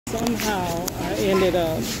Somehow I ended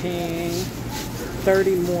up paying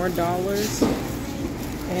 $30 more,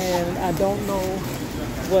 and I don't know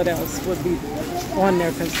what else would be on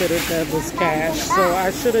there considered that was cash. So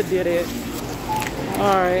I should have did it.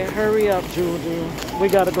 All right, hurry up, Juju. We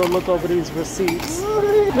got to go look over these receipts.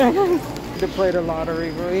 To play the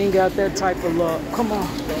lottery, bro. We ain't got that type of luck. Come on.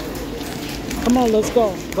 Come on, let's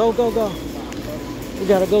go. Go, go, go. We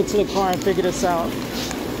got to go to the car and figure this out.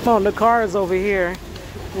 Come on, the car is over here.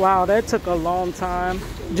 Wow, that took a long time.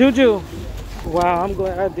 Juju. Wow, I'm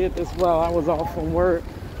glad I did this while I was off from work.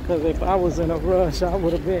 Because if I was in a rush, I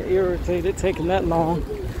would have been irritated taking that long.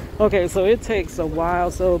 Okay, so it takes a while.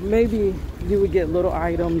 So maybe you would get little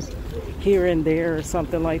items here and there or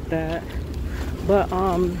something like that. But,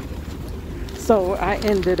 so I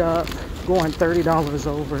ended up going $30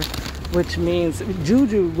 over, which means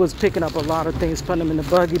Juju was picking up a lot of things, putting them in the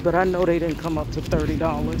buggy, but I know they didn't come up to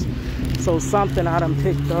 $30. So something I done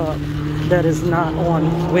picked up that is not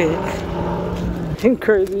on WIC. It's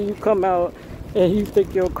crazy, you come out and you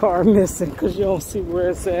think your car missing because you don't see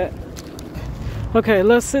where it's at. Okay,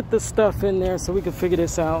 let's sit the stuff in there so we can figure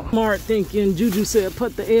this out. Smart thinking. Juju said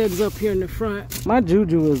put the eggs up here in the front. My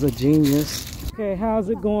Juju is a genius. Okay, how's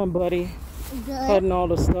it going, buddy? Good. Putting all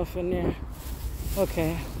the stuff in there.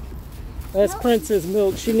 Okay. That's Princess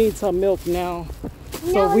milk. She needs her milk now.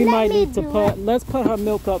 So we might need to let's put her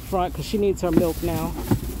milk up front because she needs her milk now.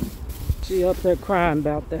 She up there crying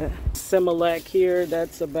about that. Similac here,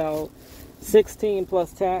 that's about 16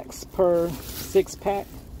 plus tax per 6-pack.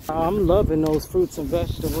 I'm loving those fruits and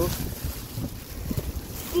vegetables.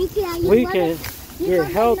 We can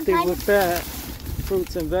get healthy with that.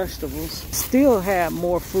 Fruits and vegetables. Still have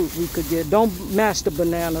more fruit we could get. Don't mash the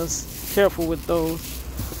bananas. Careful with those.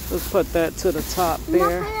 Let's put that to the top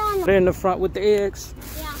there. Put it in the front with the eggs.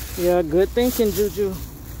 Yeah, good thinking, Juju.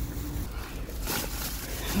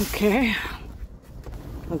 Okay.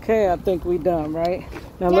 Okay, I think we done, right?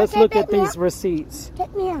 Now let's look at these receipts.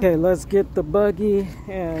 Okay, let's get the buggy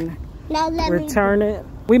and return it.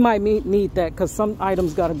 We might need that because some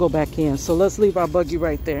items got to go back in. So let's leave our buggy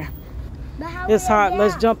right there. It's hot.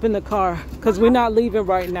 Let's jump in the car because we're not leaving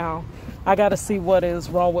right now. I got to see what is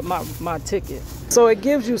wrong with my ticket. So it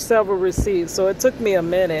gives you several receipts. So it took me a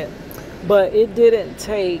minute, but it didn't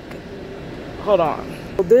take, hold on.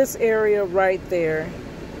 So this area right there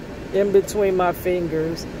in between my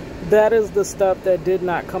fingers, that is the stuff that did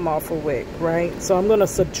not come off of WIC, right? So I'm going to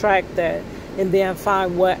subtract that and then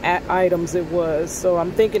find what items it was. So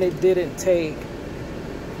I'm thinking it didn't take,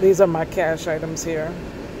 these are my cash items here.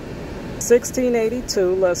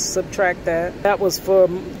 $16.82, let's subtract that. That was for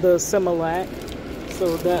the Similac,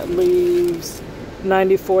 so that leaves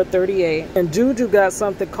 $94.38. And Juju got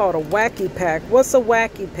something called a wacky pack. What's a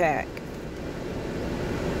wacky pack?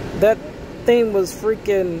 That thing was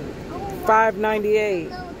freaking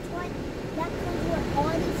 $5.98.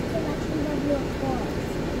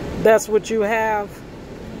 That's what you have?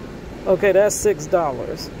 Okay, that's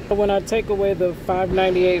 $6. When I take away the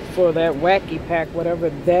 $5.98 for that wacky pack, whatever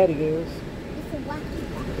that is,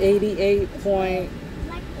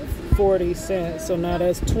 88.40 cents. So now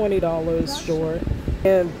that's $20 short.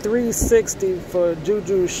 And $3.60 for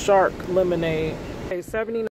Juju Shark Lemonade. Okay, 79.